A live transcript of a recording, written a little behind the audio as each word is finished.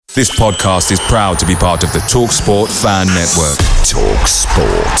This podcast is proud to be part of the TalkSport Fan Network.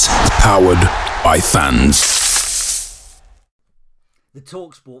 TalkSport. Powered by fans. The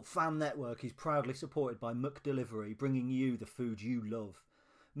TalkSport Fan Network is proudly supported by McDelivery, bringing you the food you love.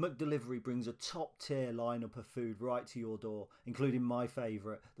 McDelivery brings a top-tier lineup of food right to your door, including my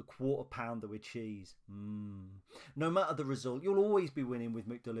favourite, the quarter pounder with cheese. No matter the result, you'll always be winning with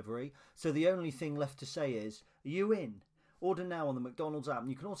McDelivery, so the only thing left to say is, are you in? Order now on the McDonald's app, and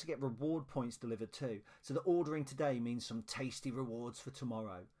you can also get reward points delivered too, so that ordering today means some tasty rewards for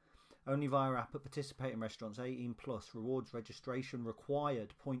tomorrow. Only via app at participating restaurants. 18 plus. Rewards registration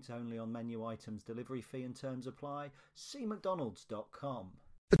required. Points only on menu items. Delivery fee and terms apply. See mcdonalds.com.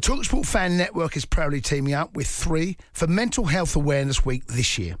 The TalkSport Fan Network is proudly teaming up with 3 for Mental Health Awareness Week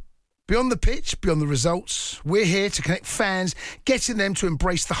this year. Beyond the pitch, beyond the results, we're here to connect fans, getting them to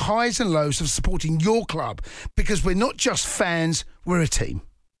embrace the highs and lows of supporting your club, because we're not just fans, we're a team.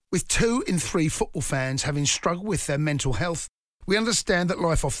 With 2 in 3 football fans having struggled with their mental health, we understand that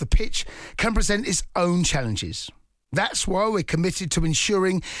life off the pitch can present its own challenges. That's why we're committed to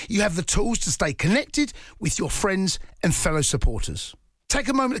ensuring you have the tools to stay connected with your friends and fellow supporters. Take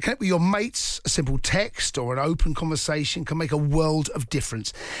a moment to connect with your mates. A simple text or an open conversation can make a world of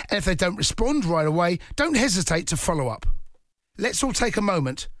difference. And if they don't respond right away, don't hesitate to follow up. Let's all take a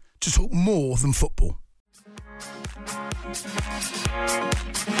moment to talk more than football.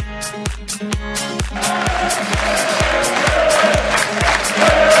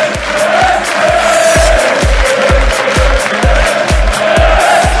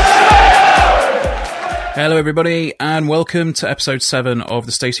 Hello everybody and welcome to episode 7 of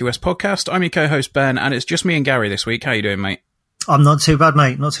the Stacey West podcast. I'm your co-host Ben and it's just me and Gary this week. How you doing, mate? I'm not too bad,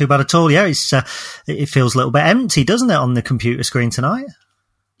 mate. Not too bad at all. Yeah, it feels a little bit empty, doesn't it, on the computer screen tonight?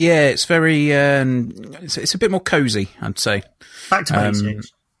 Yeah, it's very it's a bit more cosy, I'd say. Back to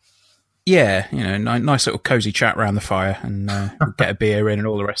basics. Yeah, you know, nice little cosy chat around the fire and get a beer in and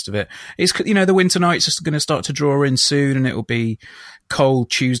all the rest of it. It's, you know, the winter nights are going to start to draw in soon and it'll be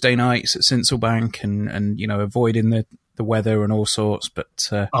cold Tuesday nights at Sincilbank and you know, avoiding the weather and all sorts. But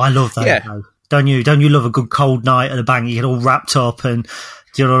I love that. Yeah. Though. Don't you love a good cold night at the bank? You get all wrapped up and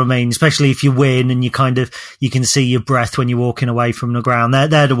do you know what I mean? Especially if you win and you can see your breath when you're walking away from the ground.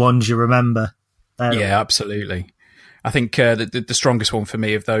 They're the ones you remember. Yeah, absolutely. I think the strongest one for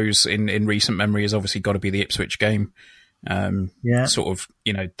me of those in recent memory has obviously got to be the Ipswich game. Sort of,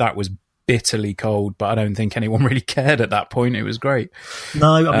 you know, that was bitterly cold, but I don't think anyone really cared at that point. It was great.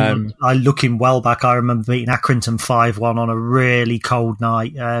 No, I looking well back, I remember beating Accrington 5-1 on a really cold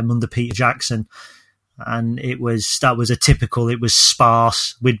night under Peter Jackson. And it was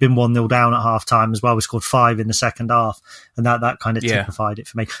sparse. We'd been 1-0 down at half time as well. We scored 5 in the second half. And that kind of typified it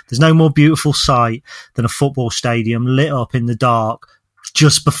for me. There's no more beautiful sight than a football stadium lit up in the dark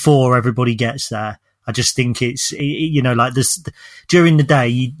just before everybody gets there. I just think it's, you know, like this during the day,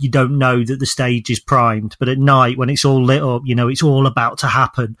 you don't know that the stage is primed, but at night when it's all lit up, you know, it's all about to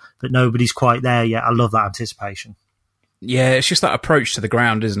happen, but nobody's quite there yet. I love that anticipation. Yeah, it's just that approach to the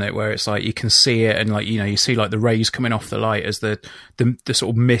ground, isn't it? Where it's like you can see it, and like, you know, you see like the rays coming off the light as the sort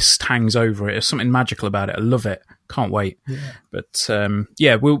of mist hangs over it. There's something magical about it. I love it. Can't wait. Yeah. But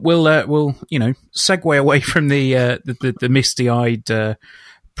we'll you know, segue away from the misty-eyed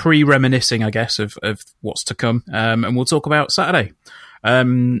pre-reminiscing, I guess, of what's to come, and we'll talk about Saturday.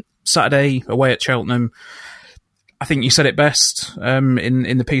 Saturday away at Cheltenham. I think you said it best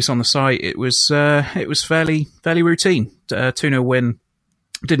in the piece on the site. It was fairly routine. 2-0 win.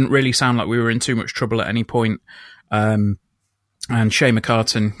 Didn't really sound like we were in too much trouble at any point. And Shea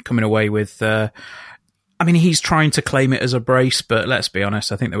McCartan coming away with. I mean, he's trying to claim it as a brace, but let's be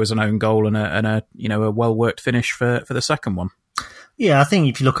honest. I think there was an own goal and a you know, a well worked finish for the second one. Yeah, I think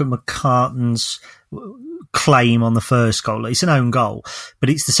if you look at McCartan's claim on the first goal, it's an own goal, but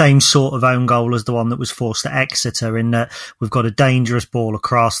it's the same sort of own goal as the one that was forced at Exeter, in that we've got a dangerous ball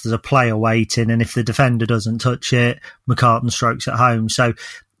across, there's a player waiting, and if the defender doesn't touch it, McCartan strokes it home. So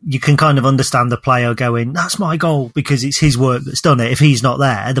you can kind of understand the player going, that's my goal, because it's his work that's done it. If he's not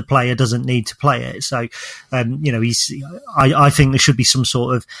there, the player doesn't need to play it. So, you know, I think there should be some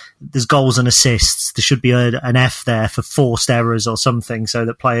sort of, there's goals and assists. There should be an F there for forced errors or something so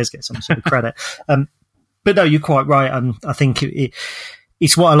that players get some sort of credit. But no, you're quite right. I think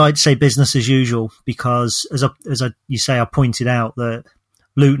it's what I like to say, business as usual, because you say, I pointed out that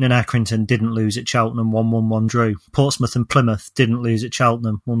Luton and Accrington didn't lose at Cheltenham, 1-1 drew. Portsmouth and Plymouth didn't lose at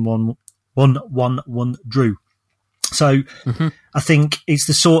Cheltenham, 1-1 drew. So I think it's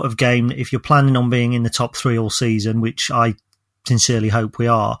the sort of game that if you're planning on being in the top 3 all season, which I sincerely hope we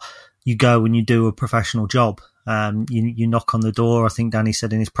are, you go and you do a professional job. You knock on the door, I think Danny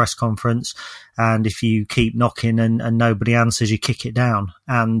said in his press conference, and if you keep knocking and nobody answers, you kick it down.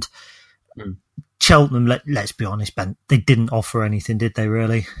 And Cheltenham, let's be honest, Ben, they didn't offer anything, did they,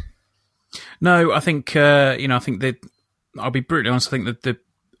 really? No, I think, I think I'll be brutally honest, I think that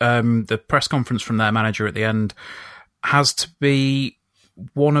the press conference from their manager at the end has to be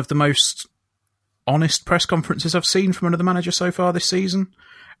one of the most honest press conferences I've seen from another manager so far this season.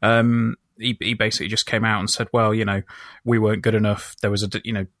 He basically just came out and said, well, we weren't good enough. There was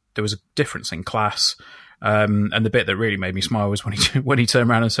a difference in class. And the bit that really made me smile was when he turned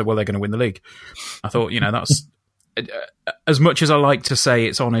around and said, well, they're going to win the league. I thought, that's as much as I like to say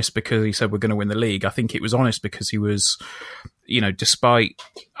it's honest because he said we're going to win the league. I think it was honest because he was, despite,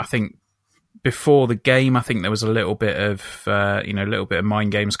 I think, before the game, I think there was a little bit of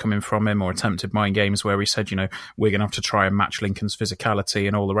mind games coming from him, or attempted mind games, where he said, we're going to have to try and match Lincoln's physicality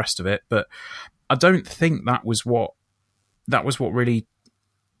and all the rest of it. But I don't think that was what really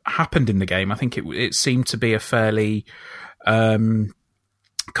happened in the game. I think it seemed to be a fairly kind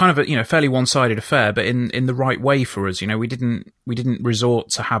of a fairly one-sided affair, but in the right way for us. We didn't resort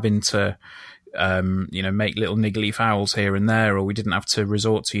to having to make little niggly fouls here and there, or we didn't have to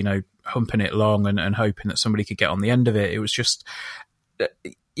resort to, humping it long and hoping that somebody could get on the end of it. It was just,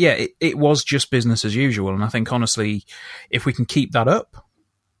 it was just business as usual. And I think, honestly, if we can keep that up,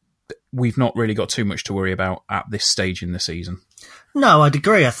 we've not really got too much to worry about at this stage in the season. No, I'd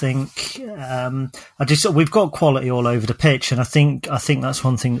agree. I think we've got quality all over the pitch, and I think that's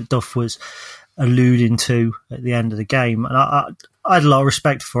one thing that Duff was alluding to at the end of the game. And I had a lot of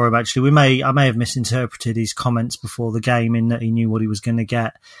respect for him, actually. I may have misinterpreted his comments before the game in that he knew what he was going to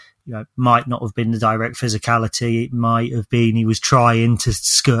get. Might not have been the direct physicality. It might have been he was trying to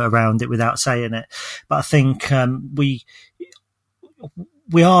skirt around it without saying it. But I think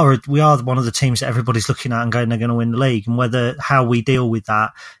we are one of the teams that everybody's looking at and going, they're going to win the league. And how we deal with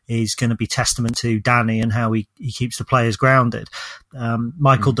that is going to be testament to Danny and how he keeps the players grounded.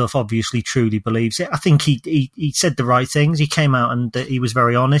 Michael Duff obviously truly believes it. I think he said the right things. He came out and he was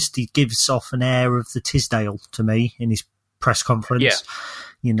very honest. He gives off an air of the Tisdale to me in his press conference. Yeah.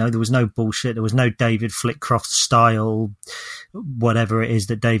 There was no bullshit. There was no David Flitcroft style, whatever it is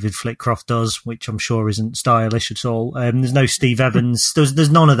that David Flitcroft does, which I'm sure isn't stylish at all. There's no Steve Evans.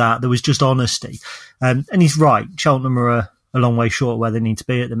 There's none of that. There was just honesty. And he's right. Cheltenham are a long way short where they need to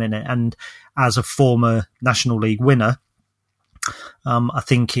be at the minute. And as a former National League winner, I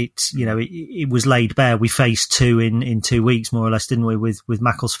think it was laid bare. We faced two in 2 weeks, more or less, didn't we? With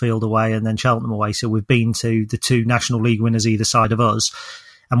Macclesfield away and then Cheltenham away. So we've been to the two National League winners either side of us,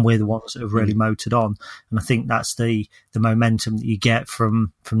 and we're the ones that have really motored on. And I think that's the momentum that you get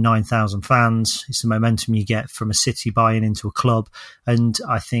from 9,000 fans. It's the momentum you get from a city buying into a club. And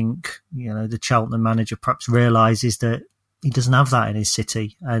I think, the Cheltenham manager perhaps realises that he doesn't have that in his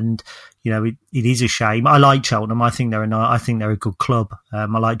city. And, it is a shame. I like Cheltenham. I think they're a good club. I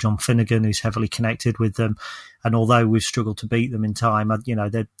like John Finnegan, who's heavily connected with them. And although we've struggled to beat them in time,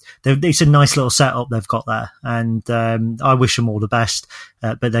 it's a nice little setup they've got there. And I wish them all the best,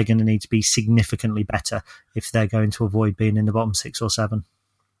 but they're going to need to be significantly better if they're going to avoid being in the bottom 6 or 7.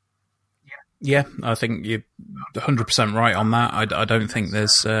 Yeah, I think you're 100% right on that. I don't think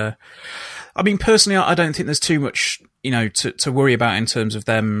there's... personally, I don't think there's too much, to worry about in terms of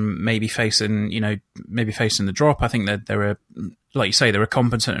them maybe facing the drop. I think that they're like you say, they're a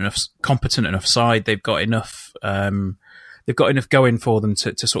competent enough side. They've got enough going for them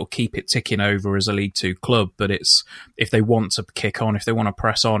to sort of keep it ticking over as a League Two club. But it's, if they want to kick on, if they want to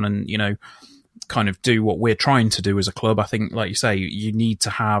press on and, kind of do what we're trying to do as a club, I think, like you say, you need to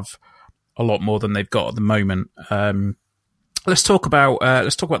have a lot more than they've got at the moment. Let's talk about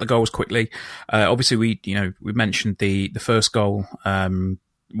the goals quickly. Obviously, we mentioned the first goal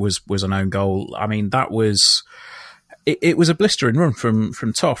was an own goal. I mean, that was it was a blistering run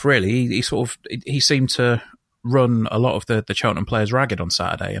from Toff. Really, he seemed to run a lot of the Cheltenham players ragged on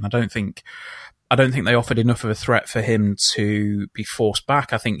Saturday, and I don't think they offered enough of a threat for him to be forced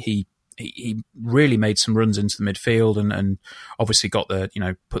back. I think he really made some runs into the midfield and obviously got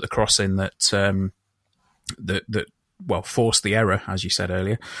put the cross in that forced the error, as you said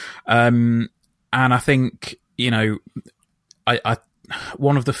earlier. And I think, I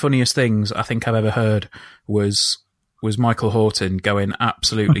one of the funniest things I think I've ever heard was Michael Horton going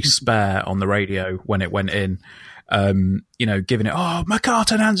absolutely spare on the radio when it went in. Giving it,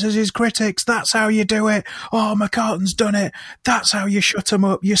 McCartan answers his critics. That's how you do it. Oh, McCartan's done it. That's how you shut him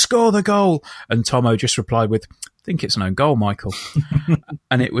up. You score the goal. And Tomo just replied with, I think it's an own goal, Michael.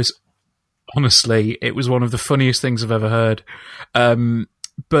 And it was, honestly, it was one of the funniest things I've ever heard.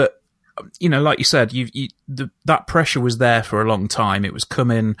 But like you said, that pressure was there for a long time. It was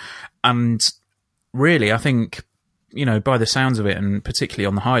coming, and really, I think, by the sounds of it, and particularly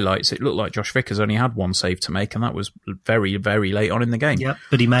on the highlights, it looked like Josh Vickers only had one save to make, and that was very, very late on in the game. Yeah,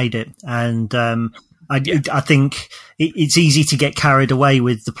 but he made it, and I think it's easy to get carried away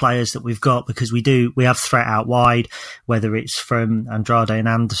with the players that we've got, because we have threat out wide, whether it's from Andrade and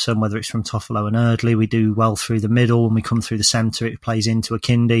Anderson, whether it's from Toffolo and Erdley. We do well through the middle. When we come through the centre, it plays into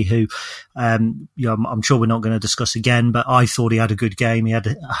Akindi, who, I'm sure we're not going to discuss again, but I thought he had a good game. He had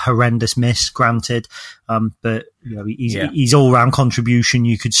a horrendous miss, granted, but his all-round contribution,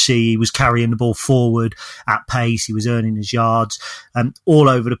 you could see he was carrying the ball forward at pace. He was earning his yards. All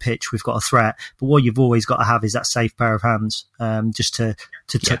over the pitch, we've got a threat. But what you've always got to have is that safe pair of hands, just to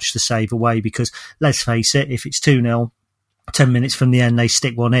touch the save away. Because let's face it, if it's 2-0, 10 minutes from the end, they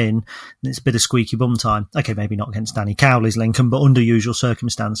stick one in, and it's a bit of squeaky bum time. Okay, maybe not against Danny Cowleys, Lincoln, but under usual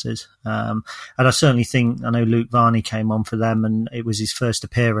circumstances. And I certainly think, I know Luke Varney came on for them, and it was his first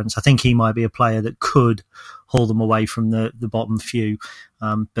appearance. I think he might be a player that could haul them away from the bottom few.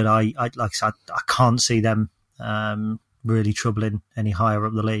 But I like I said, I can't see them really troubling any higher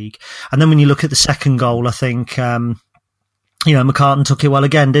up the league. And then when you look at the second goal, I think, McCartan took it well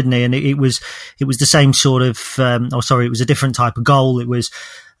again, didn't he? And it was the same sort of, it was a different type of goal. It was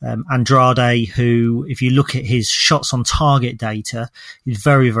Andrade, who, if you look at his shots on target data, he's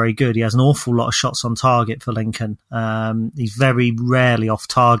very, very good. He has an awful lot of shots on target for Lincoln. He's very rarely off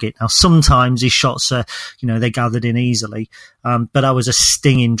target. Now, sometimes his shots are, they're gathered in easily. But that was a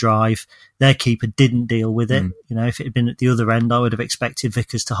stinging drive. Their keeper didn't deal with it. If it had been at the other end, I would have expected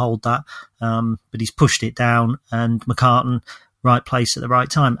Vickers to hold that. But he's pushed it down, and McCartan, right place at the right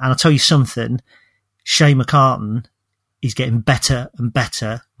time. And I'll tell you something, Shay McCartan is getting better and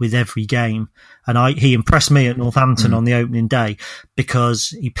better with every game. And he impressed me at Northampton on the opening day, because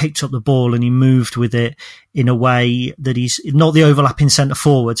he picked up the ball and he moved with it in a way that he's not the overlapping centre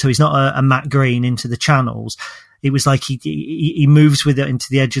forward. So he's not a Matt Green into the channels. It was like he moves with it into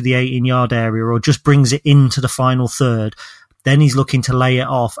the edge of the 18-yard area, or just brings it into the final third. Then he's looking to lay it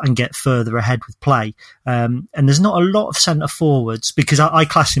off and get further ahead with play. And there's not a lot of centre forwards, because I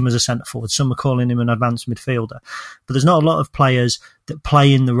class him as a centre forward. Some are calling him an advanced midfielder. But there's not a lot of players that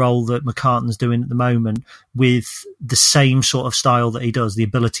play in the role that McCartan's doing at the moment, with the same sort of style that he does, the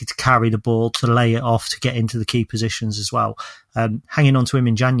ability to carry the ball, to lay it off, to get into the key positions as well. Hanging on to him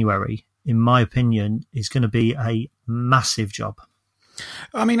in January, in my opinion, is going to be a massive job.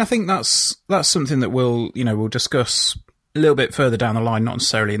 I mean, I think that's something that we'll discuss a little bit further down the line, not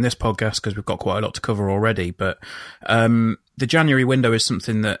necessarily in this podcast, because we've got quite a lot to cover already. But the January window is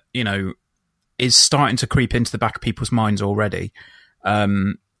something that, is starting to creep into the back of people's minds already.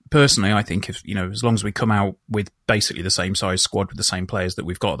 Personally, I think if, as long as we come out with basically the same size squad with the same players that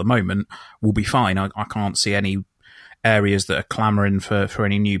we've got at the moment, we'll be fine. I can't see any areas that are clamouring for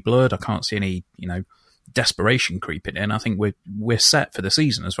any new blood. I can't see any, desperation creeping in. I think we're set for the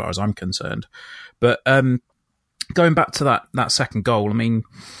season as far as I'm concerned. But going back to that second goal, I mean,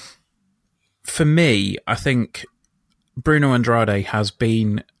 for me, I think Bruno Andrade has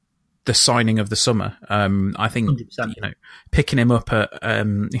been the signing of the summer. I think 100%. Picking him up at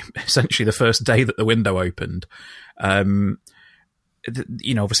essentially the first day that the window opened. Obviously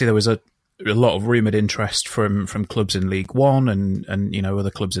there was a lot of rumoured interest from clubs in League One and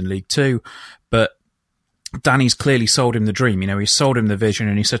other clubs in League Two, but Danny's clearly sold him the dream. He sold him the vision,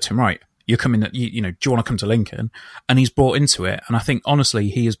 and he said to him, right, you're coming, do you want to come to Lincoln? And he's bought into it. And I think, honestly,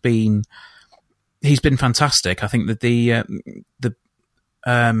 he's been fantastic. I think that the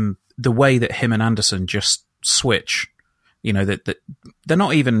way that him and Anderson just switch, that they're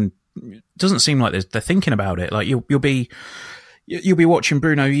not even, doesn't seem like they're thinking about it. Like you'll be watching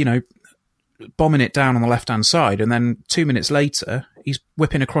Bruno, bombing it down on the left-hand side, and then 2 minutes later, he's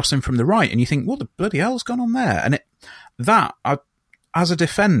whipping across him from the right, and you think, what the bloody hell's gone on there? And as a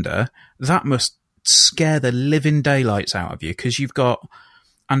defender, that must scare the living daylights out of you, because you've got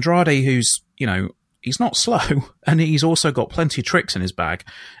Andrade, who's, he's not slow, and he's also got plenty of tricks in his bag.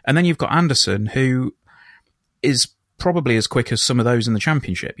 And then you've got Anderson, who is probably as quick as some of those in the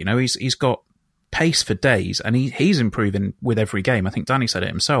Championship. He's got pace for days, and he's improving with every game. I think Danny said it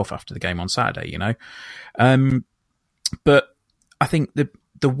himself after the game on Saturday, But I think the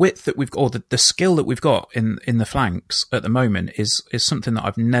width that we've got, or the skill that we've got in the flanks at the moment is something that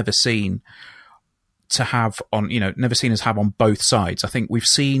I've never seen to have on, never seen us have on both sides. I think we've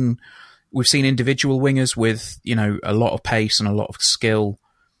seen individual wingers with, a lot of pace and a lot of skill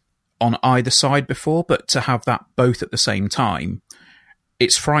on either side before, but to have that both at the same time,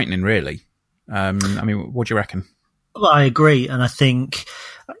 it's frightening, really. What do you reckon? Well, I agree, and I think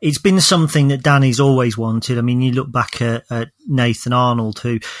it's been something that Danny's always wanted. I mean, you look back at Nathan Arnold,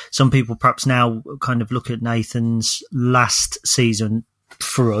 who some people perhaps now kind of look at Nathan's last season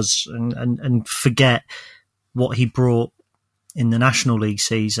for us and forget what he brought in the National League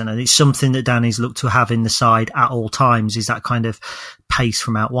season. And it's something that Danny's looked to have in the side at all times, is that kind of pace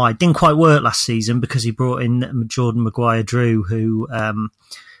from out wide. Didn't quite work last season because he brought in Jordan Maguire-Drew, who,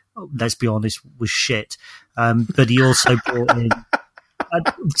 let's be honest, was shit. But he also brought in...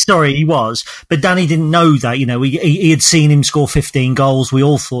 Sorry, he was. But Danny didn't know that. You know, he had seen him score 15 goals. We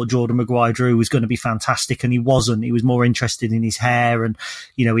all thought Jordan Maguire-Drew was going to be fantastic, and he wasn't. He was more interested in his hair, and,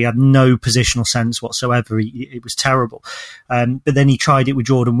 you know, he had no positional sense whatsoever. It was terrible. But then he tried it with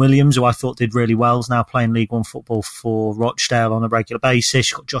Jordan Williams, who I thought did really well. He's now playing League One football for Rochdale on a regular basis.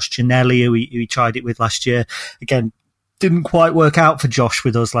 You've got Josh Giannelli, who he tried it with last year. Again, didn't quite work out for Josh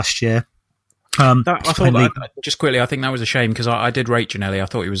with us last year. I just quickly, I think that was a shame, because I did rate Giannelli. I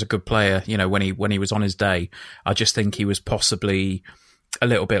thought he was a good player. You know, when he was on his day, I just think he was possibly a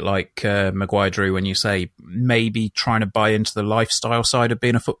little bit like Maguire-Drew, when you say maybe trying to buy into the lifestyle side of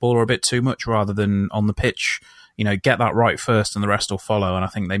being a footballer a bit too much, rather than on the pitch. You know, get that right first, and the rest will follow. And I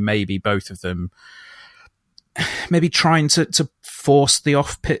think they may be, both of them, maybe trying to force the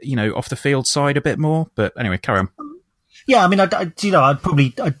off the field side a bit more. But anyway, carry on. Yeah, I mean, I'd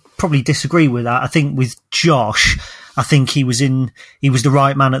probably disagree with that. I think with Josh, I think he was the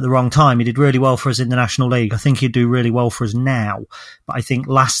right man at the wrong time. He did really well for us in the National League. I think he'd do really well for us now. But I think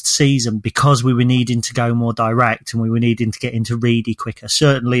last season, because we were needing to go more direct and we were needing to get into Reedy quicker,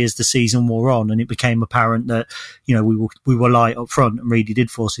 certainly as the season wore on and it became apparent that, you know, we were light up front and Reedy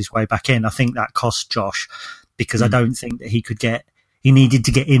did force his way back in, I think that cost Josh, because I don't think that he needed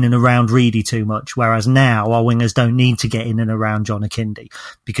to get in and around Reedy too much, whereas now our wingers don't need to get in and around John Akindi,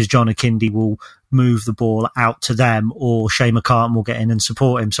 because John Akindi will move the ball out to them, or Shea McCartan will get in and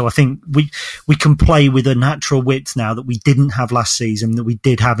support him. So I think we can play with a natural width now that we didn't have last season, that we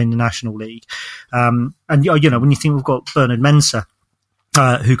did have in the National League. And, you know, when you think we've got Bernard Mensah,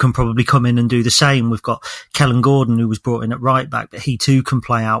 who can probably come in and do the same. We've got Kellen Gordon, who was brought in at right back, but he too can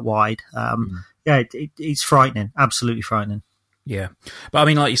play out wide. Yeah, it's frightening, absolutely frightening. Yeah, but I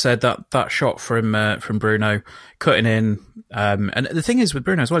mean, like you said, that shot from Bruno cutting in, and the thing is with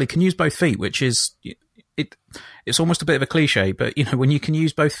Bruno as well, he can use both feet, which is it's almost a bit of a cliche, but you know, when you can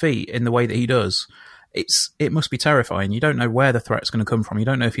use both feet in the way that he does, it must be terrifying. You don't know where the threat's going to come from. You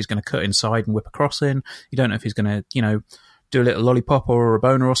don't know if he's going to cut inside and whip a cross in. You don't know if he's going to, you know, do a little lollipop or a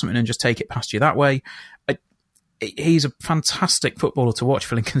boner or something and just take it past you that way. He's a fantastic footballer to watch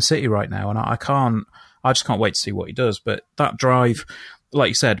for Lincoln City right now, and I just can't wait to see what he does. But that drive, like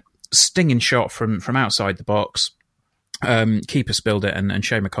you said, stinging shot from outside the box. Keeper spilled it, and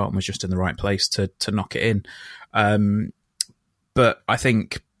Shea McCartan was just in the right place to knock it in. But I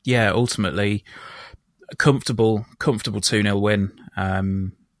think, yeah, ultimately, a comfortable 2-0 win.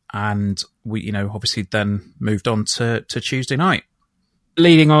 And we, you know, obviously then moved on to Tuesday night.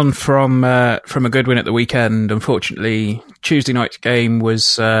 Leading on from a good win at the weekend, unfortunately, Tuesday night's game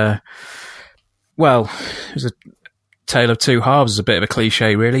was, it was a tale of two halves. It's a bit of a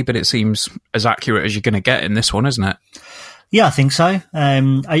cliche, really, but it seems as accurate as you're going to get in this one, isn't it? Yeah, I think so.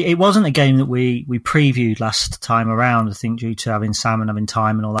 It wasn't a game that we previewed last time around, I think, due to having Sam and having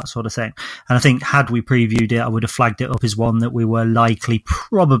time and all that sort of thing. And I think had we previewed it, I would have flagged it up as one that we were likely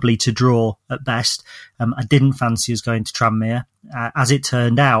probably to draw at best. I didn't fancy us going to Tranmere. As it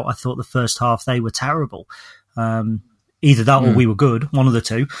turned out, I thought the first half they were terrible. Either that or we were good, one of the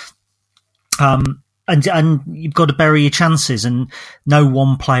two. And you've got to bury your chances, and no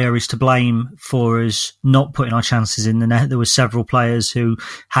one player is to blame for us not putting our chances in the net. There were several players who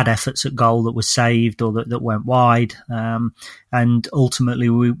had efforts at goal that were saved or that went wide, and ultimately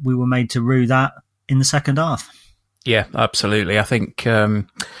we were made to rue that in the second half. Yeah, absolutely. I think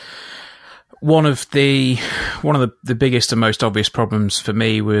one of the biggest and most obvious problems for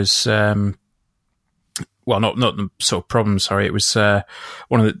me was. Well, not the sort of problem, sorry. It was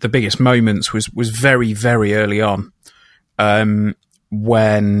one of the biggest moments was very, very early on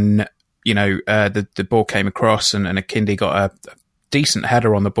when, you know, the ball came across and Akindi got a decent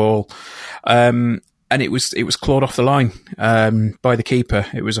header on the ball and it was clawed off the line by the keeper.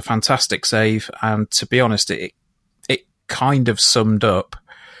 It was a fantastic save, and to be honest, it kind of summed up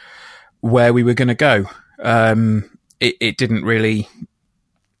where we were going to go. It didn't really...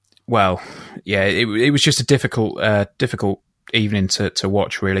 Well, yeah, it was just a difficult evening to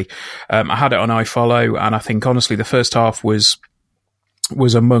watch, really. I had it on iFollow, and I think, honestly, the first half was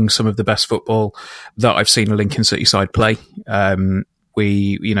among some of the best football that I've seen a Lincoln City side play.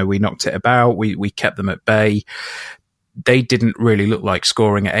 We knocked it about. We kept them at bay. they didn't really look like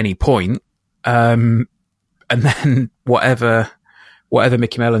scoring at any point. And then whatever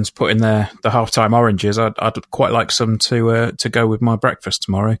Mickey Mellon's put in there, the halftime oranges, I'd quite like some to go with my breakfast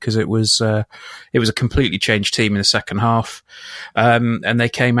tomorrow, because it was a completely changed team in the second half, and they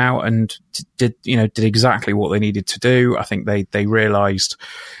came out and did exactly what they needed to do. I think they realised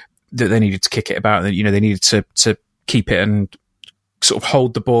that they needed to kick it about, that they needed to keep it and sort of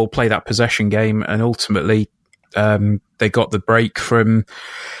hold the ball, play that possession game, and ultimately they got the break from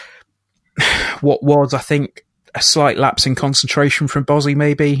what was, I think, a slight lapse in concentration from Bozzy,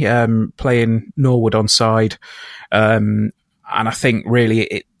 maybe, playing Norwood onside. And I think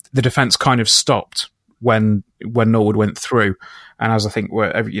really the defence kind of stopped when Norwood went through. And as I think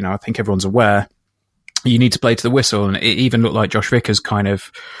I think everyone's aware, you need to play to the whistle. And it even looked like Josh Vickers kind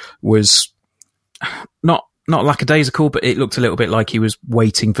of was not lackadaisical, but it looked a little bit like he was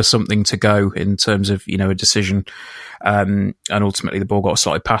waiting for something to go in terms of, a decision. And ultimately the ball got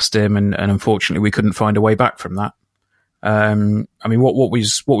slotted past him, and unfortunately we couldn't find a way back from that. I mean, what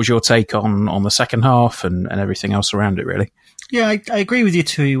was your take on the second half and everything else around it, really? Yeah, I agree with you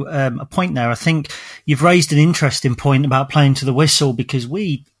to a point there. I think you've raised an interesting point about playing to the whistle, because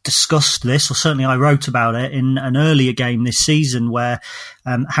we discussed this, or certainly I wrote about it in an earlier game this season where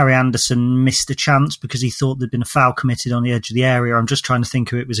Harry Anderson missed a chance because he thought there'd been a foul committed on the edge of the area. I'm just trying to think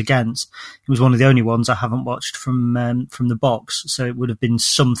who it was against. It was one of the only ones I haven't watched from the box, so it would have been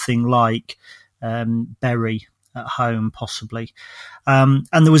something like Bury at home, possibly. And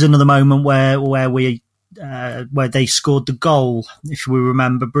there was another moment where they scored the goal. If we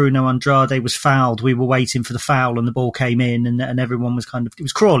remember, Bruno Andrade was fouled. We were waiting for the foul, and the ball came in, and everyone was it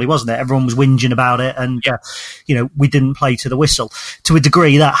was Crawley, wasn't it? Everyone was whinging about it, and we didn't play to the whistle. To a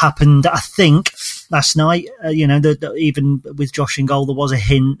degree, that happened, I think, last night. Even with Josh in goal, there was a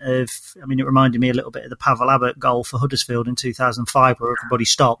hint of. I mean, it reminded me a little bit of the Pavel Abbott goal for Huddersfield in 2005, where everybody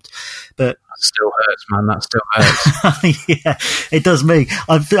stopped. But that still hurts, man. That still hurts. Yeah, it does me.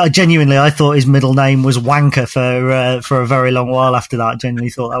 I genuinely, I thought his middle name was Wanker for a very long while after that. I genuinely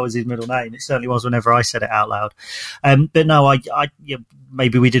thought that was his middle name. It certainly was whenever I said it out loud. But no,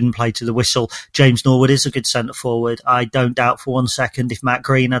 maybe we didn't play to the whistle. James Norwood is a good centre forward. I don't doubt for one second if Matt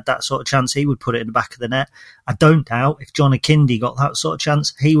Green had that sort of chance, he would put it in the back of the net. I don't doubt if John Akindi got that sort of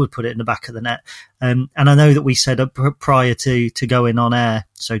chance, he would put it in the back of the net. And I know that we said prior to going on air,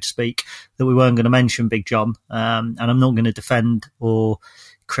 so to speak, that we weren't going to mention Big John. And I'm not going to defend or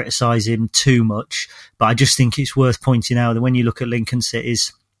criticise him too much, but I just think it's worth pointing out that when you look at Lincoln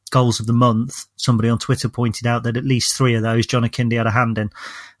City's goals of the month, somebody on Twitter pointed out that at least 3 of those John Akindi had a hand in.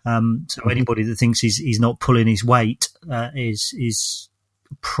 So anybody that thinks he's not pulling his weight is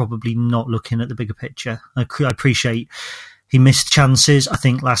probably not looking at the bigger picture. I appreciate he missed chances. I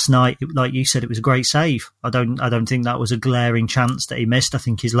think last night, like you said, it was a great save. I don't think that was a glaring chance that he missed. I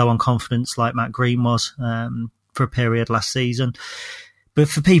think he's low on confidence, like Matt Green was for a period last season. But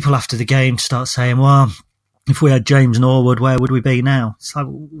for people after the game to start saying, well, if we had James Norwood, where would we be now? It's like,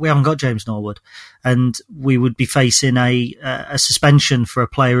 we haven't got James Norwood. And we would be facing a suspension for a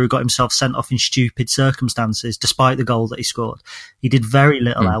player who got himself sent off in stupid circumstances, despite the goal that he scored. He did very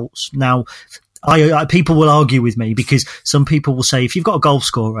little else. Now, people will argue with me, because some people will say, if you've got a goal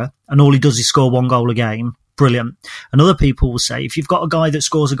scorer and all he does is score 1 goal a game, brilliant. And other people will say, if you've got a guy that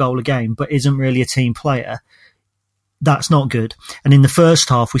scores a goal a game but isn't really a team player, that's not good. And in the first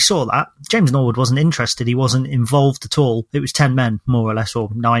half, we saw that. James Norwood wasn't interested. He wasn't involved at all. It was 10 men, more or less,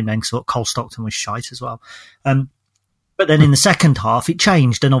 or 9 men, because Cole Stockton was shite as well. But then in the second half, it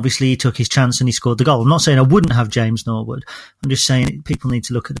changed, and obviously he took his chance and he scored the goal. I'm not saying I wouldn't have James Norwood. I'm just saying people need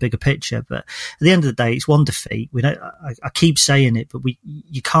to look at the bigger picture. But at the end of the day, it's 1 defeat. I keep saying it, but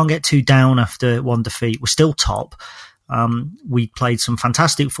you can't get too down after 1 defeat. We're still top. We played some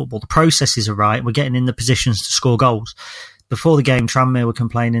fantastic football. The processes are right. We're getting in the positions to score goals. Before the game, Tranmere were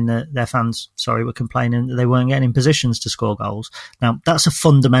complaining that their fans, were complaining that they weren't getting in positions to score goals. Now, that's a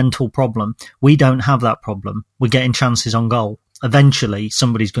fundamental problem. We don't have that problem. We're getting chances on goal. Eventually,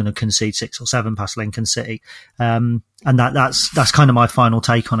 somebody's going to concede 6 or 7 past Lincoln City. And that's kind of my final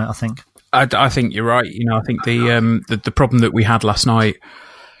take on it, I think. I think you're right. I think the problem that we had last night,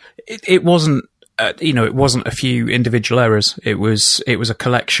 it wasn't, it wasn't a few individual errors. It was a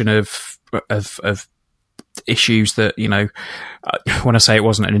collection of issues that, when I say it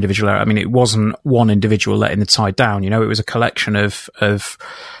wasn't an individual error, I mean, it wasn't one individual letting the side down. It was a collection of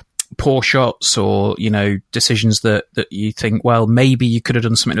poor shots or, decisions that you think, well, maybe you could have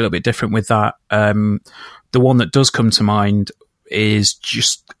done something a little bit different with that. The one that does come to mind is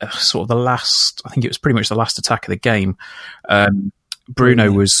just sort of I think it was pretty much the last attack of the game.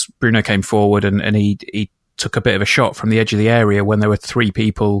 Bruno came forward and he took a bit of a shot from the edge of the area when there were 3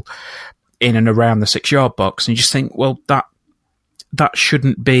 people in and around the 6-yard box. And you just think, well, that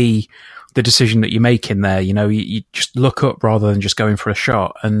shouldn't be the decision that you make in there. You know, you just look up rather than just going for a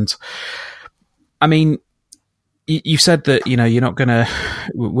shot. And I mean, you said that, you know,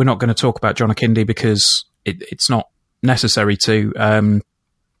 we're not going to talk about John Akindi because it's not necessary to.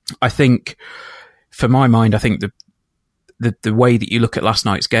 I think, for my mind, I think the way that you look at last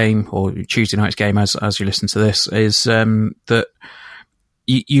night's game or Tuesday night's game as you listen to this is that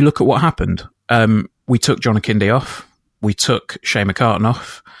you look at what happened. We took John Akindi off. We took Shea McCartan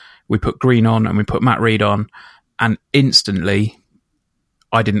off. We put Green on and we put Matt Reed on. And instantly,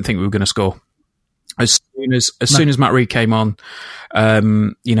 I didn't think we were going to score. As soon as Matt Reed came on,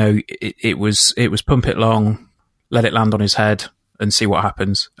 you know, it was pump it long, let it land on his head and see what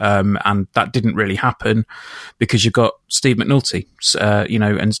happens. And that didn't really happen because you've got Steve McNulty, you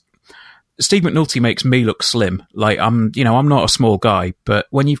know, and Steve McNulty makes me look slim. Like I'm not a small guy, but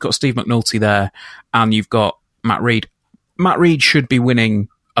when you've got Steve McNulty there and you've got Matt Reed should be winning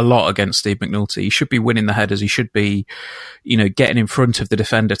a lot against Steve McNulty. He should be winning the headers. He should be, you know, getting in front of the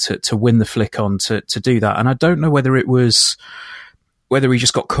defender to win the flick on to do that. And I don't know whether he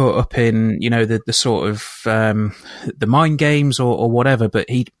just got caught up in, you know, the sort of the mind games or whatever, but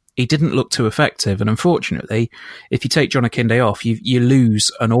he didn't look too effective. And unfortunately, if you take John Akinde off, you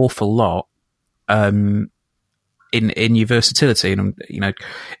lose an awful lot in your versatility. And, you know,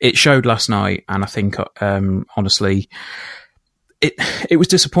 it showed last night. And I think, honestly, it was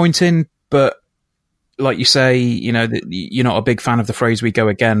disappointing, but like you say, you know, you're not a big fan of the phrase "we go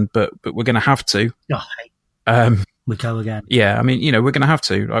again," but we're going to have to. We go again. Yeah, I mean, you know, we're going to have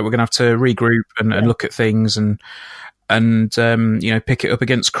to. Like, we're going to have to regroup and look at things and you know, pick it up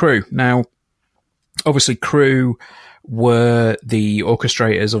against Crewe. Now, obviously, Crewe were the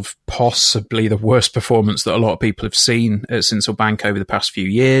orchestrators of possibly the worst performance that a lot of people have seen at Sincil Bank over the past few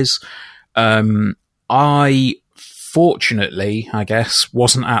years. I fortunately, I guess,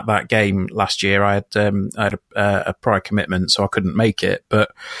 wasn't at that game last year. I had a prior commitment, so I couldn't make it.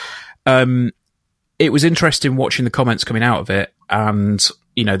 But it was interesting watching the comments coming out of it, and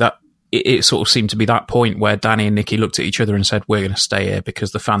you know that it sort of seemed to be that point where Danny and Nicky looked at each other and said, "We're going to stay here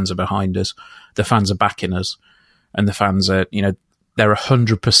because the fans are behind us, the fans are backing us, and the fans are, you know, they're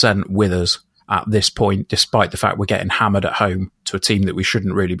 100% with us at this point, despite the fact we're getting hammered at home to a team that we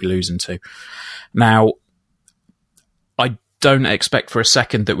shouldn't really be losing to." Now, I don't expect for a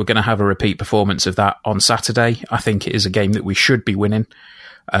second that we're going to have a repeat performance of that on Saturday. I think it is a game that we should be winning.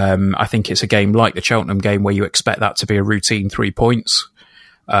 I think it's a game like the Cheltenham game where you expect that to be a routine 3 points.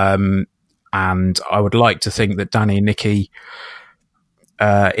 And I would like to think that Danny and Nicky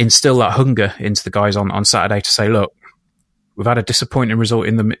instill that hunger into the guys on Saturday to say, look, we've had a disappointing result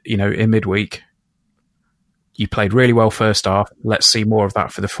in midweek. You played really well first half. Let's see more of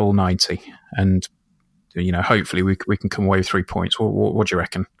that for the full 90. And, you know, hopefully we can come away with 3 points. What do you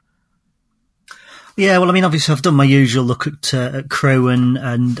reckon? Yeah, well, I mean, obviously I've done my usual look at Crewe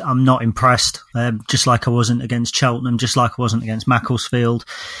and I'm not impressed, just like I wasn't against Cheltenham, just like I wasn't against Macclesfield.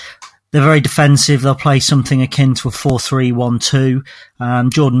 They're very defensive. They'll play something akin to a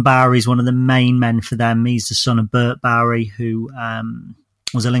 4-3-1-2. Jordan Bowery is one of the main men for them. He's the son of Bert Bowery, who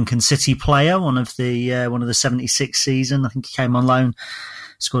was a Lincoln City player, one of the 76 season. I think he came on loan,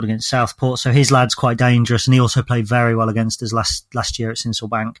 scored against Southport. So his lad's quite dangerous, and he also played very well against us last year at Sincil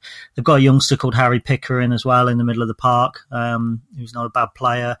Bank. They've got a youngster called Harry Pickering as well in the middle of the park, who's not a bad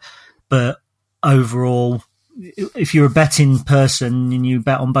player. But overall, if you're a betting person and you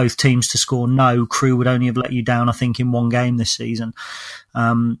bet on both teams to score no, Crewe would only have let you down, I think, in one game this season.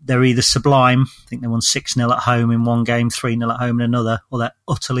 They're either sublime, I think they won 6-0 at home in one game, 3-0 at home in another, or they're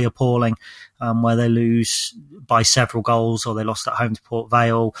utterly appalling, where they lose by several goals, or they lost at home to Port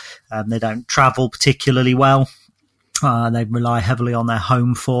Vale. They don't travel particularly well. They rely heavily on their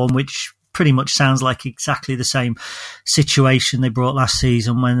home form, which pretty much sounds like exactly the same situation they brought last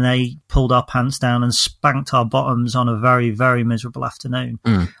season when they pulled our pants down and spanked our bottoms on a very, very miserable afternoon.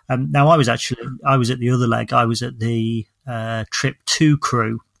 Now, I was at the other leg. I was at the trip to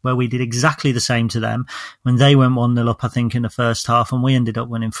Crewe, where we did exactly the same to them when they went 1-0 up, I think, in the first half, and we ended up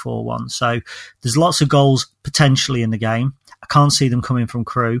winning 4-1. So there's lots of goals potentially in the game. I can't see them coming from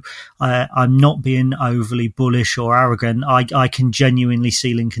Crewe. I'm not being overly bullish or arrogant. I can genuinely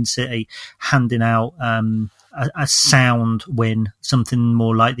see Lincoln City handing out a sound win, something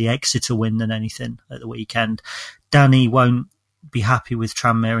more like the Exeter win than anything at the weekend. Danny won't be happy with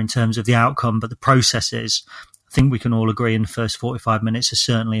Tranmere in terms of the outcome, but the process is, I think we can all agree, in the first 45 minutes is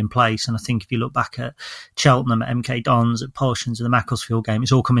certainly in place. And I think if you look back at Cheltenham, at MK Dons, at portions of the Macclesfield game,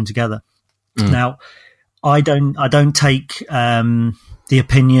 it's all coming together. Now, I don't take the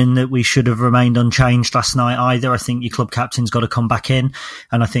opinion that we should have remained unchanged last night either. I think your club captain's got to come back in,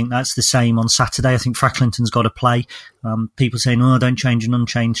 and I think that's the same on Saturday. I think Frecklington's got to play. People saying, "Oh, don't change an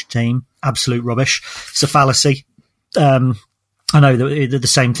unchanged team." Absolute rubbish. It's a fallacy. I know that the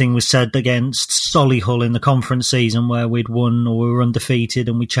same thing was said against Solihull in the conference season, where we'd won or we were undefeated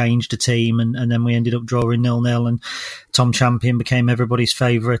and we changed a team, and then we ended up drawing 0-0, and Tom Champion became everybody's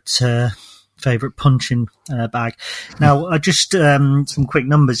favourite punching bag. Now, just some quick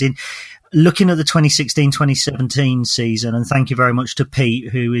numbers in looking at the 2016-2017 season, and thank you very much to Pete,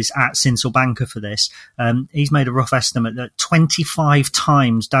 who is at Sinsel Banker for this. He's made a rough estimate that 25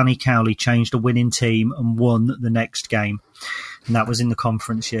 times Danny Cowley changed a winning team and won the next game. And that was in the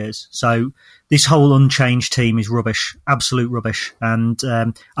conference years. So this whole unchanged team is rubbish, absolute rubbish. And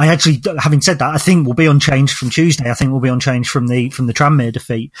I actually, having said that, I think we'll be unchanged from Tuesday. I think we'll be unchanged from the Tranmere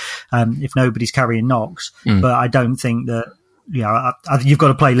defeat if nobody's carrying knocks. But I don't think that, you've got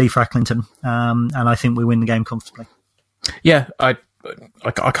to play Lee Frecklington, and I think we win the game comfortably. Yeah, I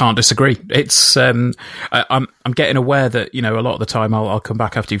can't disagree. It's I'm getting aware that a lot of the time I'll come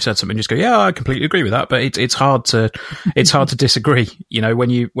back after you've said something and just go, yeah, I completely agree with that. But it's hard to disagree. When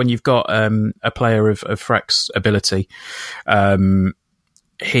you've got a player of Freck's ability,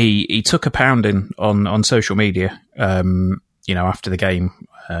 he took a pounding on social media, after the game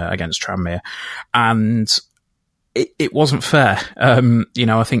against Tranmere, and it wasn't fair.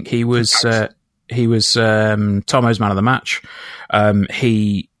 I think he was Tomo's man of the match.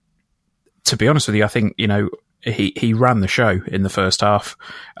 To be honest with you, I think, he ran the show in the first half.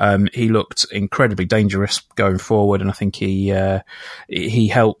 He looked incredibly dangerous going forward, and I think he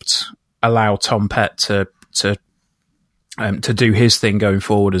helped allow Tom Pett to do his thing going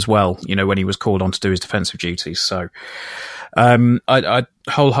forward as well, when he was called on to do his defensive duties. So, I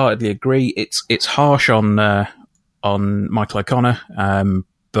wholeheartedly agree. It's harsh on Michael O'Connor,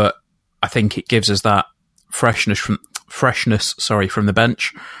 but I think it gives us that freshness from the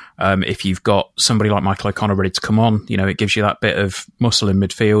bench. If you've got somebody like Michael O'Connor ready to come on, it gives you that bit of muscle in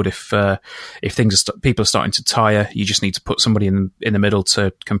midfield. If people are starting to tire, you just need to put somebody in the middle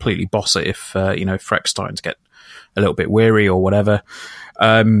to completely boss it. If Freck's starting to get a little bit weary or whatever,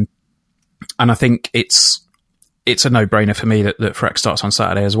 and I think it's a no-brainer for me that Freck starts on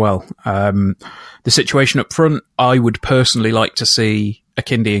Saturday as well. The situation up front, I would personally like to see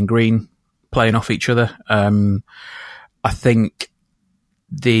Akindi and Green playing off each other. I think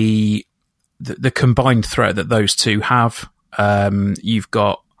the combined threat that those two have, you've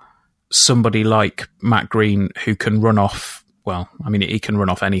got somebody like Matt Green who can run off. Well, I mean, he can run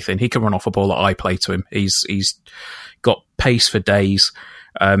off anything. He can run off a ball that I play to him. He's got pace for days.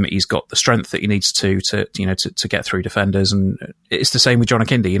 He's got the strength that he needs to get through defenders, and it's the same with John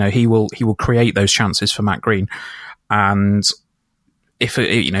Akindi. He will create those chances for Matt Green, and if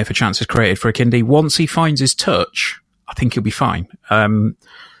a chance is created for Akindi, once he finds his touch, I think he'll be fine. The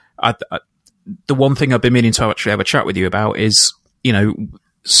one thing I've been meaning to actually have a chat with you about is,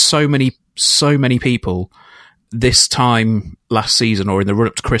 so many people this time last season, or in the run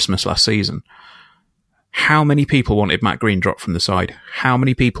up to Christmas last season, how many people wanted Matt Green dropped from the side? How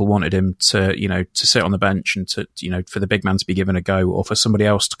many people wanted him to sit on the bench and to, for the big man to be given a go, or for somebody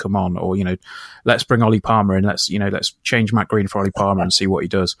else to come on, or, let's bring Ollie Palmer in. Let's change Matt Green for Ollie Palmer and see what he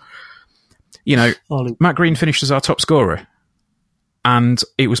does. Matt Green finished as our top scorer, and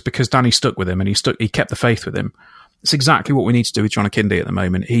it was because Danny stuck with him and he kept the faith with him. It's exactly what we need to do with John Akindi at the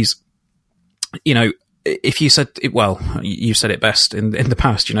moment. He's, if you said it, well, you said it best in the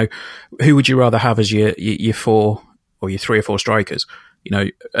past, who would you rather have as your four or your three or four strikers?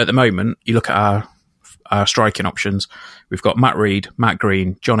 At the moment, you look at our striking options. We've got Matt Reid, Matt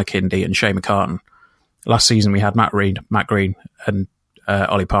Green, John Akindi and Shea McCartan. Last season we had Matt Reid, Matt Green and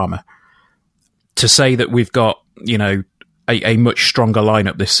Ollie Palmer. To say that we've got, a much stronger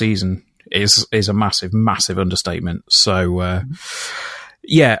lineup this season is a massive, massive understatement. So,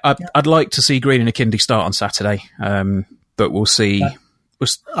 I'd like to see Green and Akindi start on Saturday, but we'll see. We'll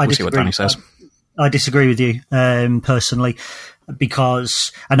see what Danny says. I disagree with you personally,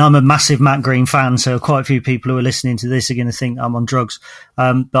 because, and I'm a massive Matt Green fan, so quite a few people who are listening to this are going to think I'm on drugs.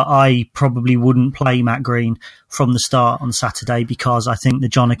 But I probably wouldn't play Matt Green from the start on Saturday, because I think the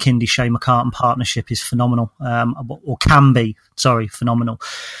John Akindi Shea McCartan partnership is phenomenal, or can be. Phenomenal.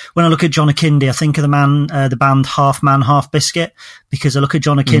 when I look at John Akindi, I think of the band Half Man, Half Biscuit, because I look at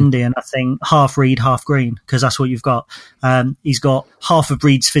John Akindi and I think half Reed, half Green, because that's what you've got. He's got half of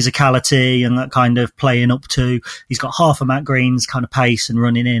Reed's physicality and that kind of playing up to. He's got half of Matt Green's kind of pace and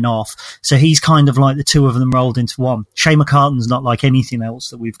running in off. So he's kind of like the two of them rolled into one. Shea McCartan's not like anything else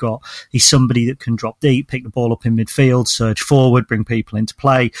that we've got. He's somebody that can drop deep, pick the ball up in midfield, surge forward, bring people into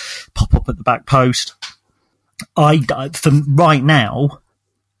play, pop up at the back post. For right now,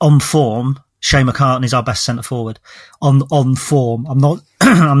 on form, Shea McCartan is our best centre forward. On form, I'm not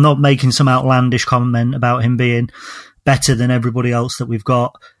I'm not making some outlandish comment about him being better than everybody else that we've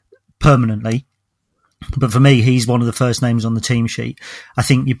got permanently. But for me, he's one of the first names on the team sheet. I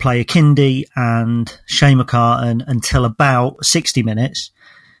think you play Akindi and Shea McCartan until about 60 minutes,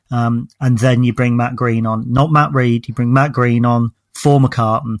 and then you bring Matt Green on. Not Matt Reed, you bring Matt Green on for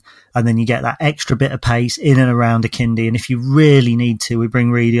McCartan, and then you get that extra bit of pace in and around Akindi. And if you really need to, we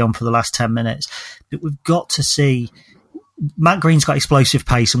bring Reedy on for the last 10 minutes. But we've got to see, Matt Green's got explosive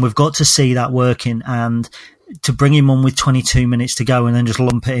pace, and we've got to see that working. And to bring him on with 22 minutes to go and then just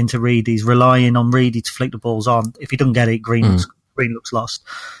lump it into Reedy's, relying on Reedy to flick the balls on. If he doesn't get it, Green looks lost.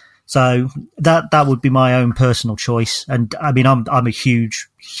 So that would be my own personal choice. And I mean, I'm a huge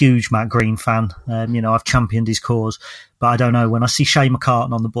Matt Green fan. I've championed his cause, but I don't know, when I see Shea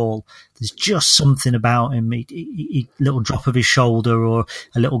McCartan on the ball, there's just something about him. He little drop of his shoulder or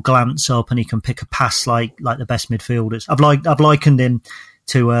a little glance up, and he can pick a pass like the best midfielders. I've likened him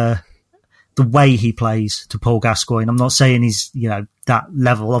to the way he plays to Paul Gascoigne. I'm not saying he's that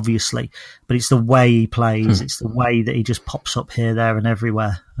level, obviously, but it's the way he plays. It's the way that he just pops up here, there, and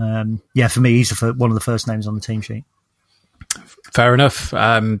everywhere. For me, he's one of the first names on the team sheet. Fair enough.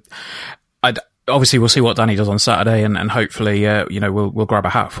 Obviously, we'll see what Danny does on Saturday, and hopefully, we'll grab a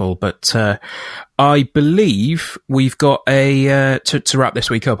hatful. But I believe we've got to wrap this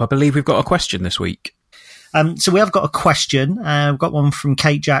week up. I believe we've got a question this week. So we have got a question. We've got one from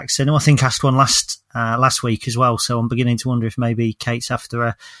Kate Jackson, who I think asked one last week as well. So I'm beginning to wonder if maybe Kate's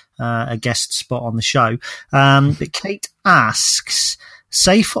after a guest spot on the show. But Kate asks,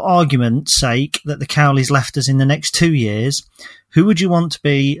 say for argument's sake that the Cowleys left us in the next 2 years, who would you want to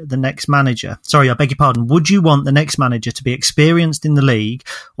be the next manager? Sorry, I beg your pardon. Would you want the next manager to be experienced in the league,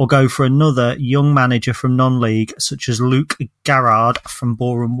 or go for another young manager from non-league, such as Luke Garrard from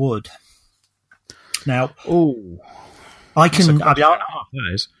Boreham Wood? Now, I can.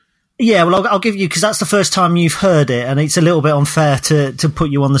 Yeah, well, I'll give you, because that's the first time you've heard it, and it's a little bit unfair to put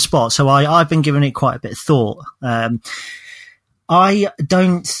you on the spot. So I've been giving it quite a bit of thought. I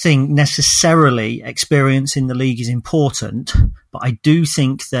don't think necessarily experience in the league is important, but I do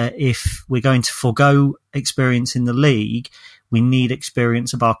think that if we're going to forgo experience in the league, we need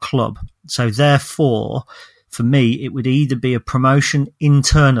experience of our club. So therefore, for me, it would either be a promotion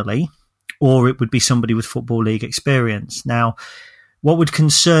internally, or it would be somebody with Football League experience. Now, what would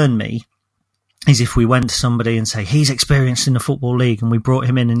concern me is if we went to somebody and say, he's experienced in the Football League, and we brought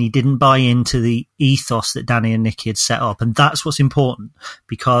him in and he didn't buy into the ethos that Danny and Nicky had set up. And that's what's important,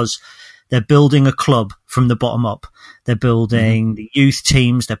 because they're building a club from the bottom up. They're building the youth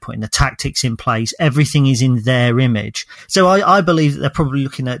teams. They're putting the tactics in place. Everything is in their image. So I believe that they're probably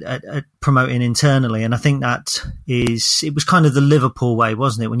looking at promoting internally. And I think it was kind of the Liverpool way,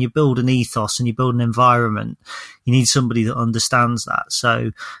 wasn't it? When you build an ethos and you build an environment, you need somebody that understands that.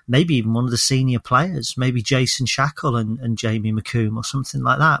 So maybe even one of the senior players, maybe Jason Shackle and Jamie McComb or something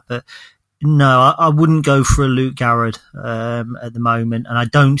like that. But no, I wouldn't go for a Luke Garrard at the moment, and I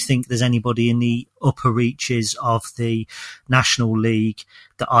don't think there's anybody in the upper reaches of the National League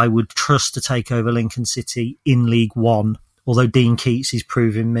that I would trust to take over Lincoln City in League One, although Dean Keats is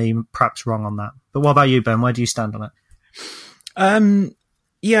proving me perhaps wrong on that. But what about you, Ben? Where do you stand on it?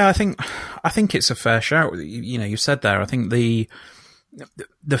 Yeah, I think it's a fair shout. You said there, I think the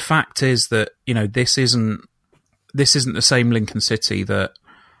fact is that, this isn't the same Lincoln City that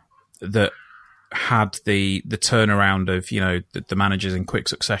had the turnaround of the managers in quick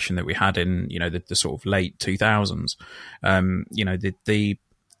succession that we had in the sort of late 2000s.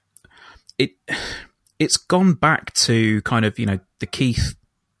 It's gone back to kind of the Keith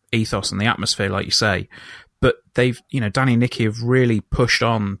ethos and the atmosphere, like you say, but they've Danny and Nicky have really pushed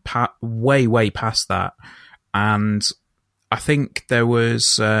on way past that. And I think there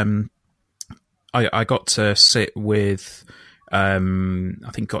was I got to sit with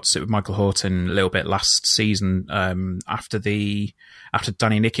Michael Horton a little bit last season after Danny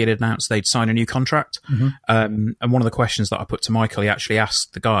and Nicky had announced they'd sign a new contract. And one of the questions that I put to Michael, he actually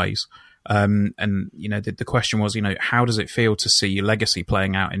asked the guys, and the question was, how does it feel to see your legacy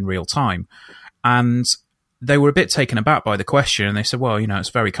playing out in real time? And they were a bit taken aback by the question, and they said, well, it's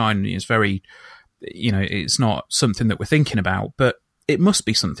very kind, it's very, it's not something that we're thinking about, but it must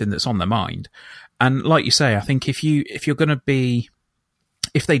be something that's on their mind. And like you say, I think if you're going to be,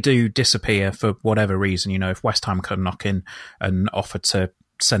 if they do disappear for whatever reason, if West Ham come knocking and offer to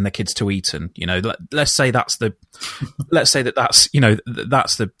send their kids to Eton, let's say that's the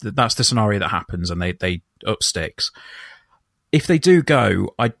scenario that happens, and they up sticks. If they do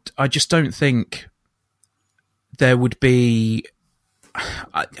go, I just don't think there would be,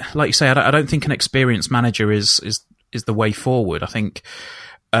 like you say, I don't think an experienced manager is the way forward. I think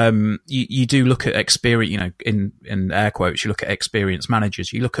you do look at experience, in air quotes, you look at experienced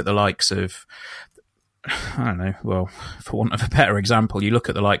managers. You look at the likes of, I don't know, well, for want of a better example, you look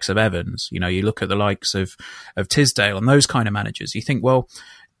at the likes of Evans, you look at the likes of Tisdale and those kind of managers. You think, well,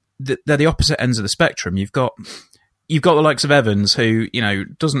 they're the opposite ends of the spectrum. You've got the likes of Evans, who,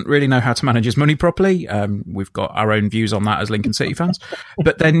 doesn't really know how to manage his money properly. We've got our own views on that as Lincoln City fans.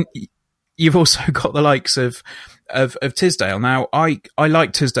 But then you've also got the likes of Tisdale. Now, I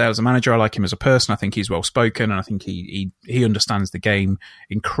like Tisdale as a manager. I like him as a person. I think he's well spoken, and I think he understands the game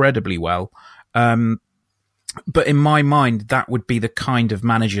incredibly well. But in my mind, that would be the kind of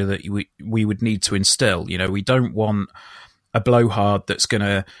manager that we would need to instill. We don't want a blowhard that's going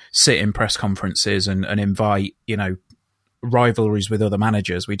to sit in press conferences and invite, rivalries with other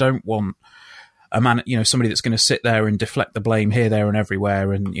managers. We don't want somebody that's going to sit there and deflect the blame here, there, and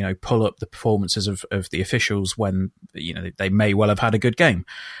everywhere, and pull up the performances of the officials when they may well have had a good game.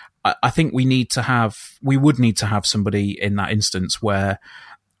 I think we would need to have somebody in that instance where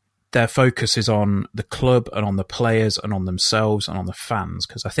their focus is on the club and on the players and on themselves and on the fans,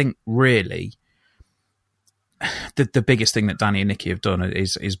 because I think really the biggest thing that Danny and Nicky have done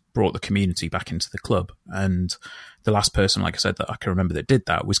is brought the community back into the club. And the last person, like I said, that I can remember that did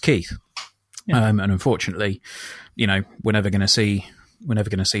that was Keith. Yeah. And unfortunately, we're never going to see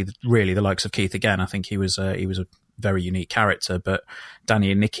really the likes of Keith again. I think he was a very unique character, but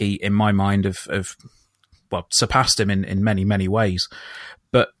Danny and Nicky, in my mind, have surpassed him in many, many ways.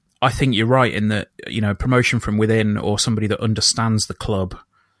 But I think you're right in that, promotion from within or somebody that understands the club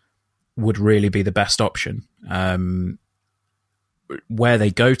would really be the best option. Where they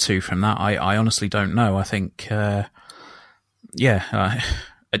go to from that, I honestly don't know. I think, I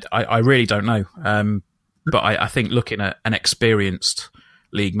really don't know. But I think looking at an experienced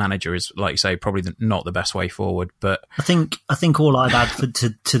league manager is, like you say, probably not the best way forward. But I think all I'd add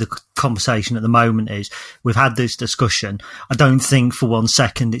to the conversation at the moment is we've had this discussion. I don't think for 1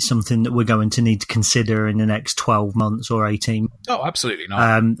 second it's something that we're going to need to consider in the next 12 months or 18. Oh, absolutely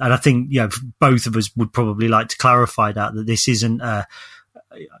not. And I think both of us would probably like to clarify that this isn't.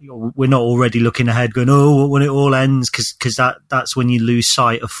 We're not already looking ahead going, when it all ends, because that's when you lose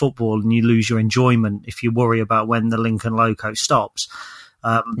sight of football and you lose your enjoyment if you worry about when the Lincoln loco stops.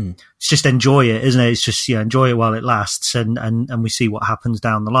 It's just enjoy it, isn't it? It's just enjoy it while it lasts, and we see what happens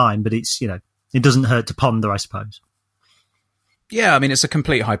down the line. But it's it doesn't hurt to ponder, I suppose. Yeah, I mean, it's a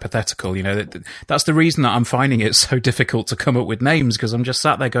complete hypothetical. That's the reason that I'm finding it so difficult to come up with names, because I'm just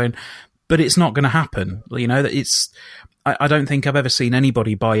sat there going, but it's not going to happen. I don't think I've ever seen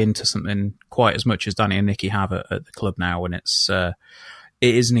anybody buy into something quite as much as Danny and Nicky have at the club now, and it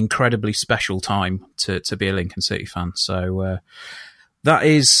is an incredibly special time to be a Lincoln City fan. So that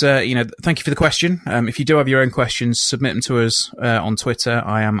is, thank you for the question. If you do have your own questions, submit them to us on Twitter.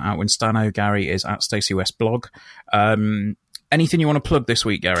 I am at Winstano. Gary is at Stacey West Blog. Anything you want to plug this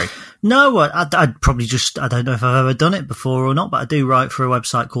week, Gary? No, I'd probably I don't know if I've ever done it before or not, but I do write for a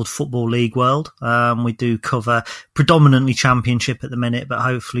website called Football League World. We do cover predominantly Championship at the minute, but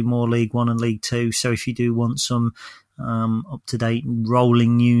hopefully more League One and League Two. So if you do want some up-to-date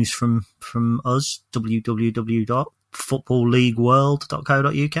rolling news from us,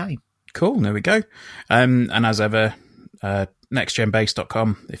 www.footballleagueworld.co.uk. Cool, there we go. And as ever,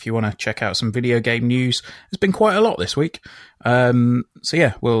 nextgenbase.com if you want to check out some video game news. There's been quite a lot this week. So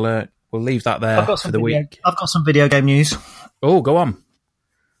yeah, we'll leave that there for the week. I've got some video game news. Oh, go on.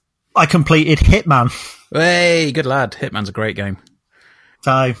 I completed Hitman. Hey, good lad. Hitman's a great game.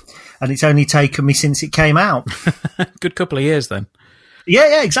 So, and it's only taken me since it came out. Good couple of years then.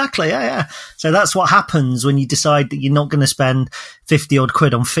 Yeah, exactly. Yeah. So that's what happens when you decide that you're not going to spend 50 odd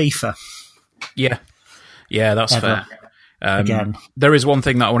quid on FIFA. Yeah, that's ever. fair. Again, there is one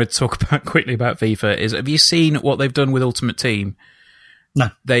thing that I wanted to talk about quickly about FIFA. Is, have you seen what they've done with Ultimate Team? No.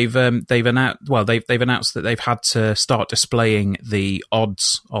 They've announced that they've had to start displaying the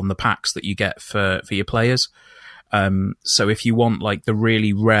odds on the packs that you get for your players. So if you want like the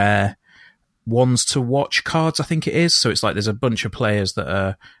really rare ones to watch cards, I think it is. So it's like there's a bunch of players that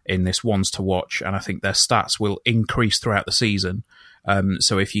are in this ones to watch, and I think their stats will increase throughout the season.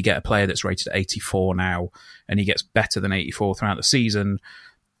 So if you get a player that's rated 84 now and he gets better than 84 throughout the season,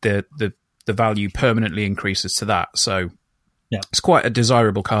 the value permanently increases to that. So it's quite a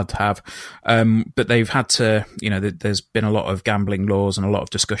desirable card to have. But they've had to, there's been a lot of gambling laws and a lot of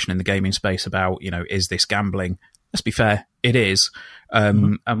discussion in the gaming space about, is this gambling? Let's be fair, it is.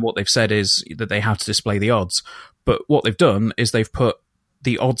 And what they've said is that they have to display the odds. But what they've done is they've put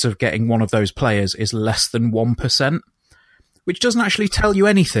the odds of getting one of those players is less than 1%, which doesn't actually tell you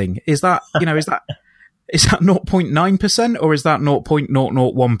anything. Is that, is that 0.9% or is that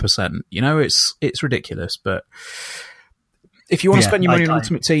 0.001%? It's ridiculous. But if you want to spend your money on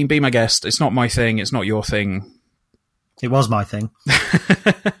Ultimate Team, be my guest. It's not my thing. It's not your thing. It was my thing.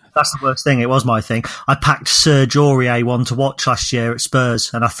 That's the worst thing. It was my thing. I packed Serge Aurier one to watch last year at Spurs,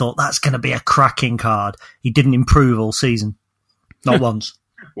 and I thought that's going to be a cracking card. He didn't improve all season. Not once.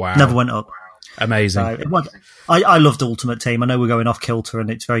 Wow. Never went up. Amazing. I loved Ultimate Team. I know we're going off kilter and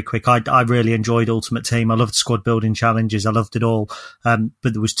it's very quick. I really enjoyed Ultimate Team. I loved squad building challenges. I loved it all. But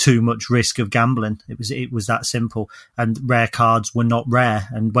there was too much risk of gambling. It was that simple. And rare cards were not rare.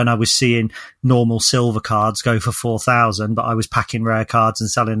 And when I was seeing normal silver cards go for 4,000, but I was packing rare cards and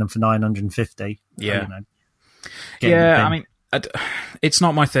selling them for 950. Yeah. I mean, it's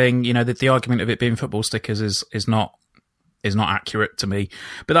not my thing. The argument of it being football stickers is not accurate to me.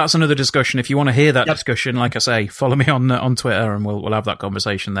 But that's another discussion. If you want to hear that discussion, like I say, follow me on Twitter and we'll have that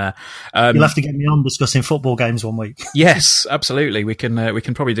conversation there. You'll have to get me on discussing football games one week. Yes, absolutely. We can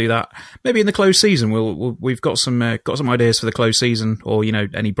probably do that. Maybe in the closed season. We've got some ideas for the closed season, or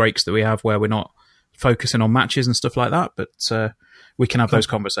any breaks that we have where we're not focusing on matches and stuff like that. But we can have those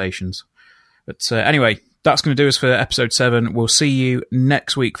conversations. But anyway, that's going to do us for episode 7. We'll see you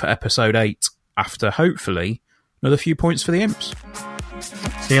next week for episode 8 after hopefully another few points for the Imps.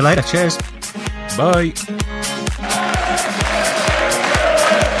 See you later. Cheers. Bye.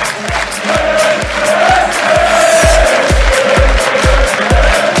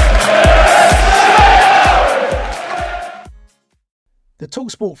 The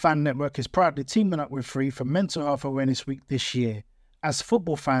TalkSport Fan Network is proudly teaming up with Free for Mental Health Awareness Week this year. As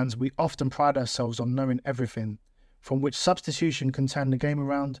football fans, we often pride ourselves on knowing everything, from which substitution can turn the game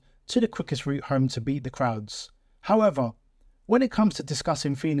around to the quickest route home to beat the crowds. However, when it comes to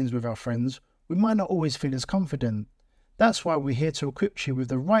discussing feelings with our friends, we might not always feel as confident. That's why we're here to equip you with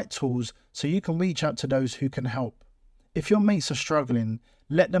the right tools so you can reach out to those who can help. If your mates are struggling,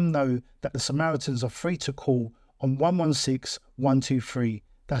 let them know that the Samaritans are free to call on 116 123.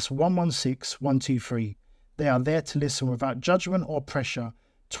 That's 116 123. They are there to listen without judgment or pressure,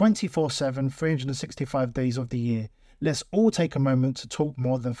 24/7, 365 days of the year. Let's all take a moment to talk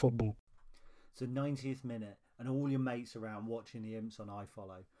more than football. It's the 90th minute. And all your mates around watching the Imps on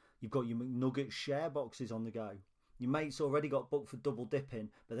iFollow. You've got your McNugget share boxes on the go. Your mates already got booked for double dipping,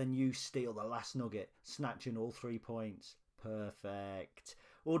 but then you steal the last nugget, snatching all 3 points. Perfect.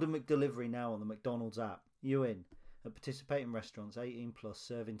 Order McDelivery now on the McDonald's app. You in? At participating restaurants, 18 plus,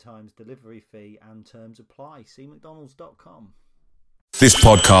 serving times, delivery fee and terms apply. See mcdonalds.com. This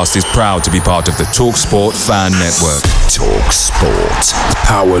podcast is proud to be part of the TalkSport Fan Network. TalkSport.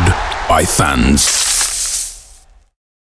 Powered by fans.